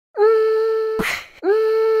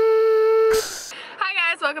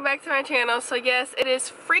welcome back to my channel. So yes, it is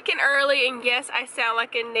freaking early, and yes, I sound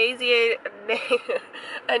like a nasolated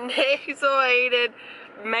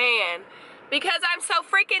man because I'm so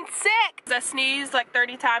freaking sick. I sneezed like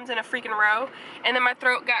 30 times in a freaking row, and then my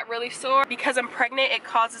throat got really sore. Because I'm pregnant, it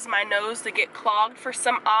causes my nose to get clogged for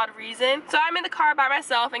some odd reason. So I'm in the car by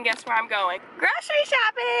myself, and guess where I'm going? Grocery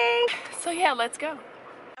shopping! So yeah, let's go.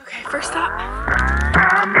 Okay, first stop.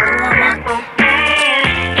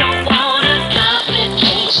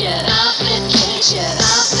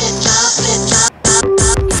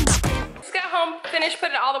 Just got home, finished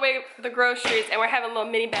putting all the way for the groceries, and we're having a little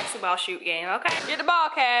mini basketball shoot game, okay? Get the ball,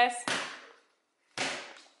 Cass.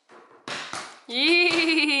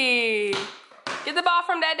 Yee. Get the ball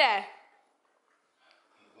from Dada.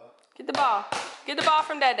 Get the ball. Get the ball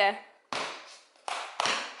from Dada.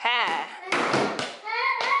 Ha.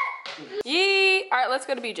 Yee. All right, let's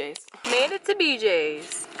go to BJ's. Made it to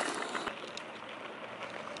BJ's.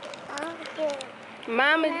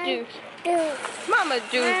 Mama juice. Mama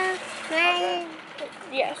juice.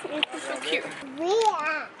 Yes, it's so cute.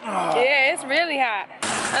 Yeah, it's really hot.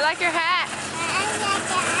 I like your hat.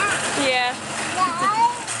 Yeah.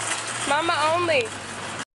 Mama only.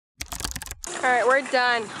 Alright, we're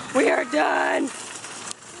done. We are done.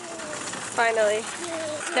 Finally.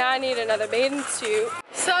 Now I need another bathing suit.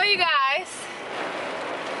 So you guys,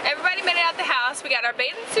 everybody made it out the house. We got our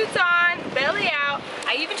bathing suits on, belly out.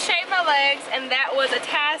 I even shaved my legs, and that was a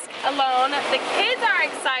task alone. The kids are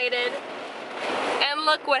excited, and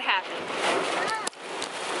look what happened.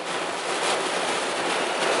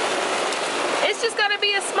 It's just gonna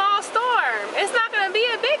be a small storm. It's not gonna be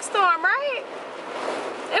a big storm, right?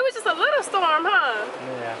 It was just a little storm, huh?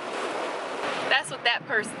 Yeah. That's what that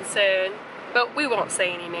person said, but we won't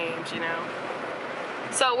say any names, you know.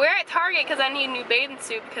 So we're at Target because I need a new bathing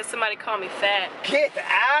suit because somebody called me fat. Get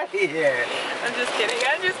out of here. I'm just kidding.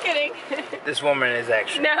 I'm just kidding. This woman is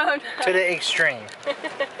extra. No. To the extreme.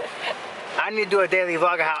 I need to do a daily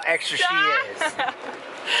vlog of how extra she is.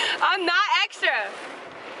 I'm not extra.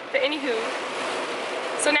 But anywho.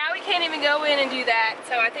 So now we can't even go in and do that.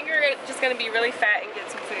 So I think we're just going to be really fat and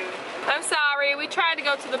get some food. I'm sorry. We tried to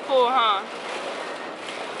go to the pool, huh?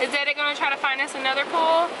 Is Daddy going to try to find us another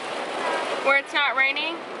pool? Where it's not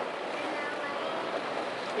raining?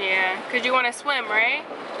 Yeah, because you want to swim, right?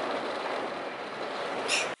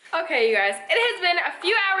 Okay, you guys, it has been a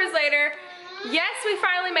few hours later. Yes, we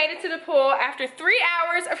finally made it to the pool after 3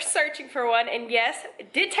 hours of searching for one, and yes,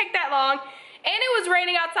 it did take that long, and it was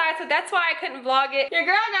raining outside, so that's why I couldn't vlog it. Your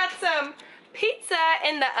girl got some pizza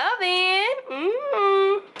in the oven.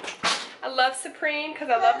 I love Supreme because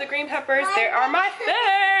I love the green peppers. They are my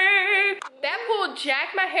fave. That pool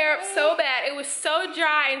jacked my hair up so bad. It was so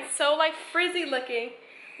dry and so like frizzy looking.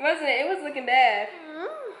 Wasn't it? It was looking bad.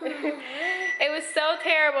 It was so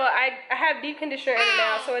terrible. I have deep conditioner in it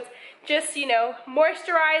now, so it's just, you know,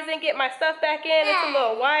 moisturizing, get my stuff back in. It's a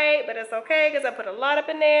little white, but it's okay because I put a lot up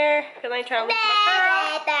in there because I ain't trying to lose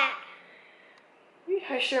my curl. You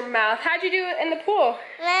hush your mouth. How'd you do it in the pool?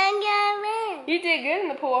 You did good in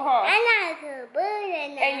the pool, huh?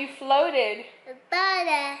 And you floated.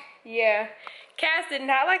 Yeah. Cass did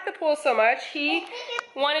not like the pool so much. He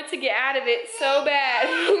wanted to get out of it so bad.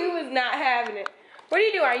 He was not having it. What are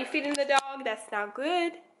you doing? Are you feeding the dog? That's not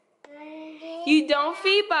good. You don't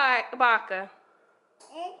feed Baka.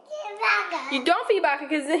 You don't feed Baka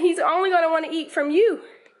because then he's only going to want to eat from you.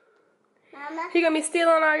 Mama. He's going to be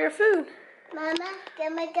stealing all your food. Mama,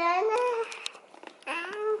 get my gun.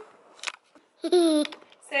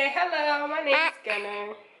 Say hello, my name's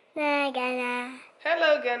Gunner. Gunner.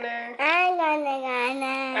 Hello, Gunner. I'm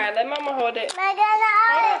Gunner. Alright, let Mama hold it. My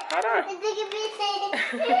Gunner. Hold on.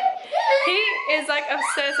 He is like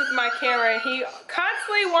obsessed with my camera. He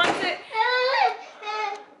constantly wants it.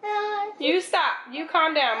 You stop. You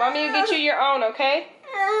calm down. Mommy will get you your own, okay?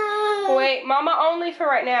 Wait, Mama only for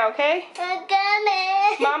right now, okay?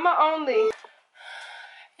 Mama only.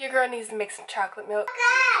 Your girl needs to make some chocolate milk.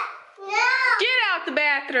 No. Get out the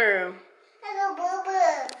bathroom. I go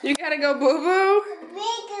boo-boo. You gotta go boo-boo? Me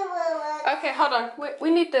go boo-boo. Okay, hold on. We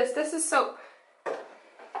need this. This is soap.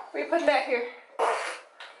 We put that here.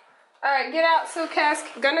 Alright, get out so Cass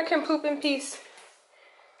Gunner can poop in peace.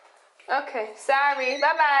 Okay, sorry.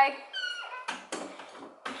 Bye-bye.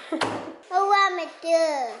 I want my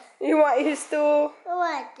stool. You want your stool? I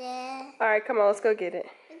want that. Alright, come on. Let's go get it.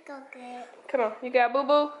 Go get. Come on. You got boo-boo?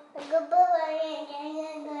 Go boo-boo.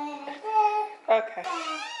 Okay.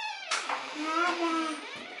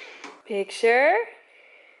 Picture.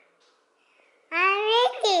 I'm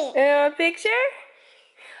ready. Picture.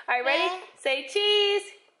 Are you ready? Say cheese.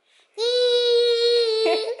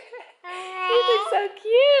 Cheese. You look so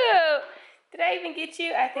cute. get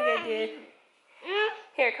you? I think I did.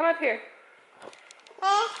 Here, come up here.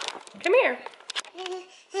 Come here.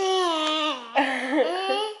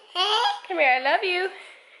 Come here, I love you.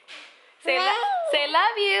 Say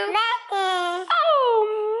love you.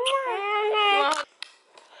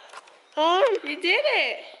 Oh, you did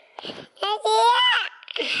it.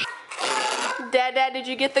 Dad, did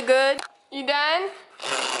you get the good? You done?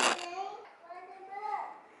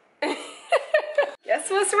 Guess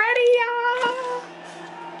what's ready, y'all?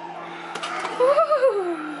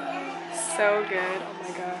 So good. Oh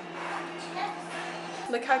my god.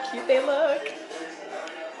 Look how cute they look.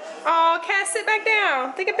 Oh, Cass, sit back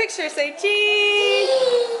down. Take a picture. Say cheese.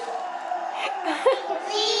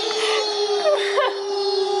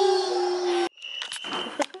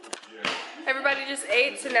 Everybody just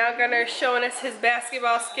ate, so now Gunner's showing us his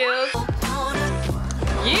basketball skills.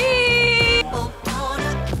 Yeah.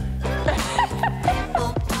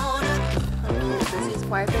 He's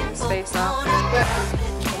wiping his face off.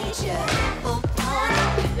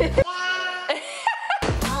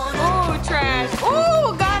 Ooh, trash.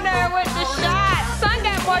 Ooh, Gunner with the shot. Son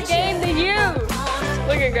got more game than you.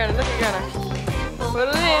 Look at Gunner, look at Gunner. Put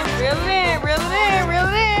it in, reel it in, reel it in, reel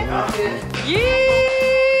it in.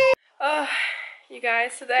 Yeah. You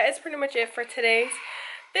guys, so that is pretty much it for today's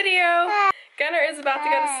video. Gunner is about to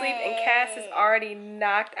go to sleep and Cass is already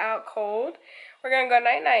knocked out cold. We're gonna go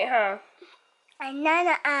night-night, huh?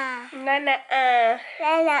 Night-night.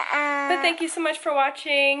 But thank you so much for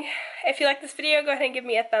watching. If you like this video, go ahead and give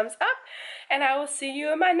me a thumbs up. And I will see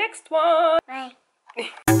you in my next one. Bye.